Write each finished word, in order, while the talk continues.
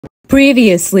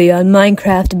Previously on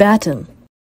Minecraft Batim.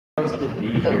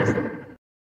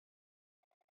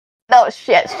 Oh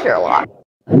shit, Sherlock.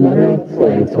 Another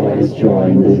play toys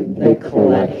joined the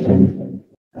collection.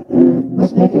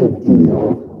 Let's make it a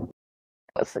deal.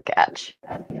 What's the catch?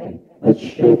 Let's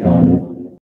shake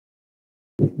on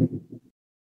it.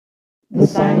 The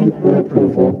sign for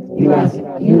approval. You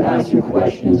ask your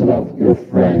questions about your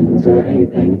friends or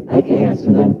anything. I can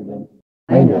answer them.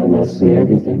 I know mostly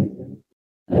everything.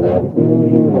 About who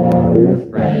you are, your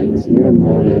friends, your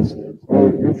motives,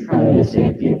 or you're trying to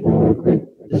save people or quick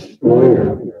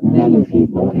destroyer many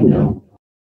people, you know.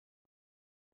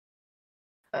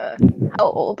 How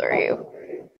old are you?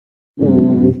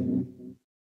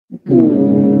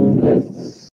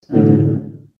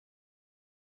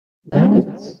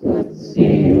 Let's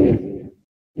see.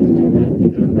 You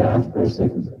can math for a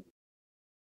second.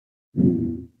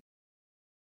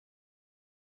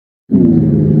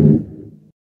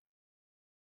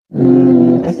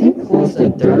 I think close to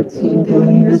 13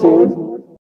 billion years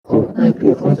old. Oh, I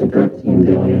think close to 13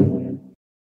 billion.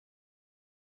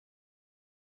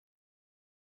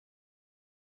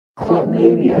 Well,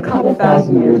 maybe a couple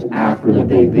thousand years after the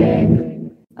Big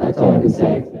Bang. That's all I can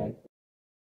say.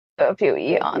 A few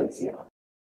eons.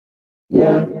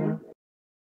 Yeah.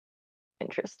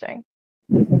 Interesting.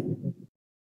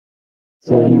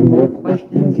 So any more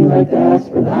questions you'd like to ask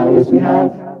for the hours we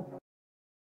have?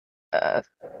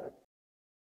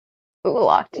 Who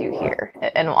locked you here,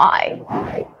 and why?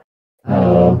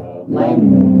 My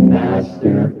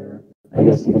master, I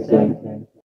guess you could say.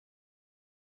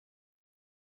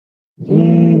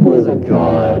 He was a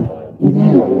god. He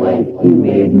didn't like, he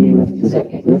made me with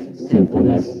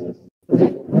simpleness.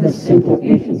 With a simple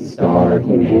ancient star,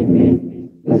 he made me.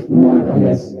 With more, I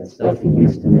guess, stuff he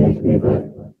used to make me, but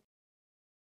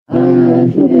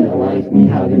he didn't like me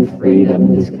having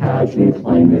freedom, just casually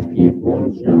playing with people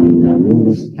and killing them, and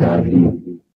just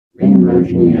casually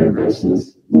re-emerging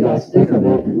universes. He got sick of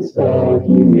it, and so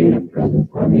he made a present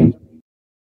for me.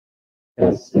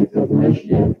 Got sick of my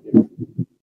shit.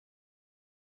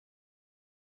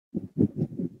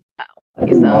 I've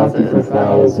been walking for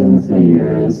thousands of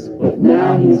years, but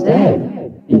now he's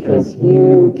dead, because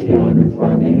you killed him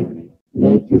for me.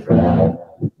 Thank you for that.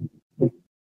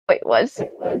 Wait, what?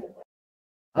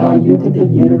 You did the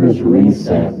universe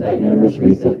reset. That universe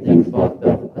reset thing fucked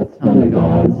up a ton of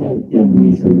gods and did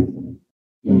me some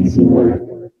easy work.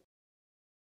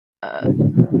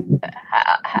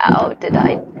 How did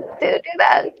I do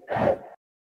that?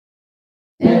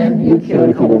 And you killed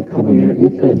a couple years. You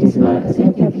killed a decent amount. I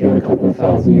think you killed a couple of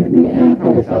thousand years. Yeah,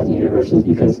 probably 1,000 universes,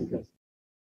 because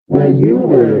where you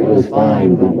were, it was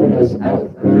fine, but when it was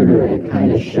out further, it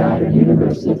kind of shattered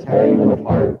universes, tearing them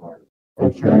apart, or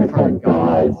tearing apart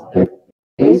gods.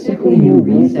 Basically, you were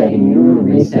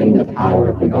resetting the power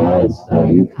of the gods, so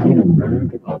you kind of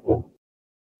murdered a couple.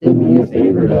 Did me a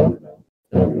favor, though.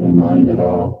 Don't really mind at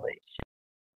all.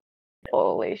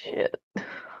 Holy shit.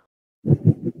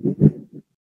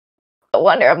 No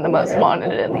wonder I'm the most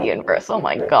wanted in the universe. Oh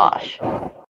my gosh.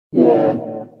 Yeah.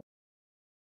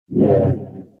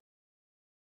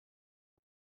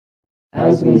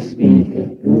 As we speak,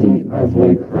 our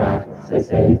void cracks, I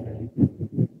say.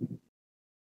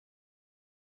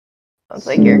 Sounds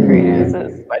like your greatest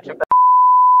is as much of a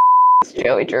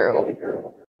Joey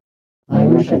Drew. I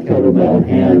wish I could with my own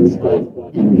hands, but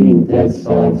him being dead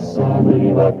solves so many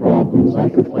of our problems. I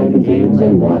could play the games I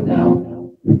want now.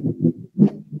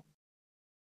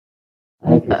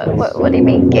 What do you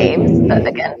mean games?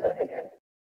 Again?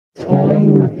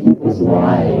 Toying with people's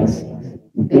lives.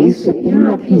 Basically,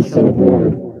 you're a piece of the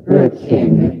board. You're a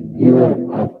king. You're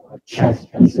a chess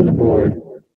piece of the board.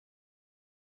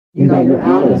 You got your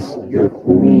Alice, your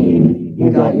queen. You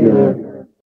got your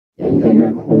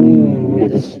queen, your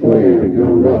destroyer, your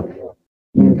rook.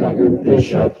 You got your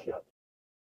bishop,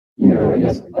 your, I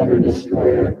guess, utter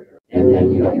destroyer. And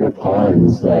then you got your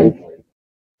pawns,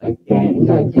 you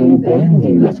got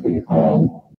Bendy, that's what you call him.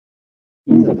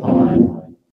 He's a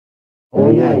pawn. Oh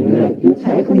yeah, you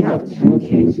technically have two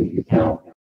kings if you count.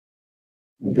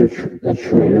 The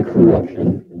traitor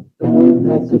corruption. The one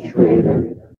that's a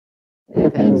traitor. It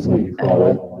depends what you call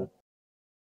it.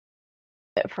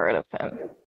 I've heard of him.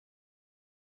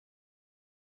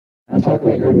 I'm talking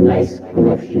about your nice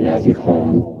corruption, as you call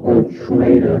him, or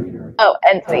traitor. Oh,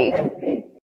 Artzii.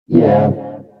 Yeah.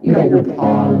 You got your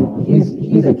pawn.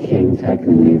 He's a king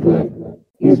technically, but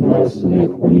he's mostly a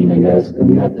queen, I guess, because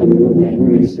you got the movement and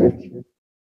research.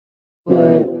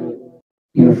 But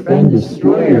your friend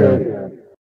Destroyer,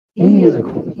 he's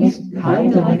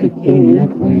kind of like a king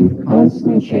and a queen,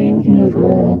 constantly changing his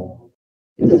role.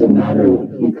 It doesn't matter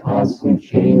if he constantly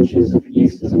changes the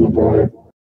pieces on the board.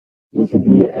 He could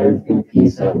be every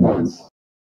piece at once,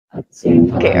 at the same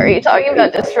time. Okay, are you talking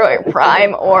about Destroyer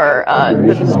Prime or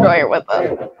the Destroyer with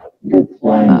the... You're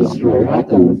flying destroyer, not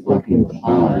the fucking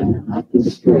pawn, not the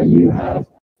destroyer you have,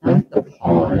 not the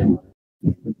pawn.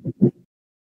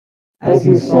 As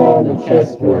you saw the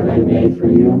chessboard I made for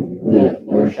you, the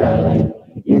foreshadowing,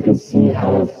 you can see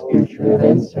how future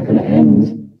events are going to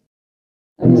end.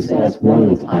 And that's one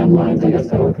of the timelines, I guess,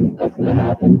 that's going to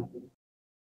happen.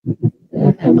 It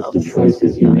depends the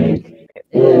choices you make.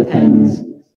 It depends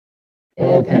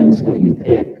what you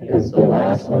pick, because the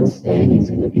last one standing is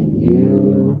going to be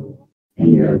you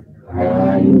and your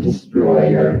prime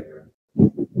destroyer.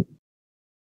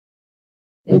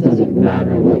 It doesn't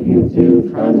matter what you do,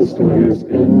 prime destroyers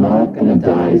are not going to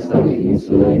die so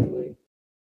easily.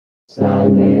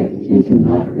 Sadly, he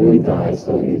cannot really die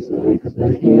so easily, because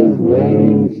he has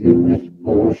way too much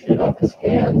bullshit up his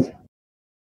hands.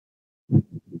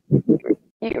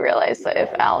 You realize that if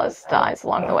Alice dies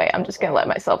along the way, I'm just gonna let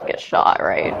myself get shot,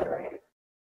 right?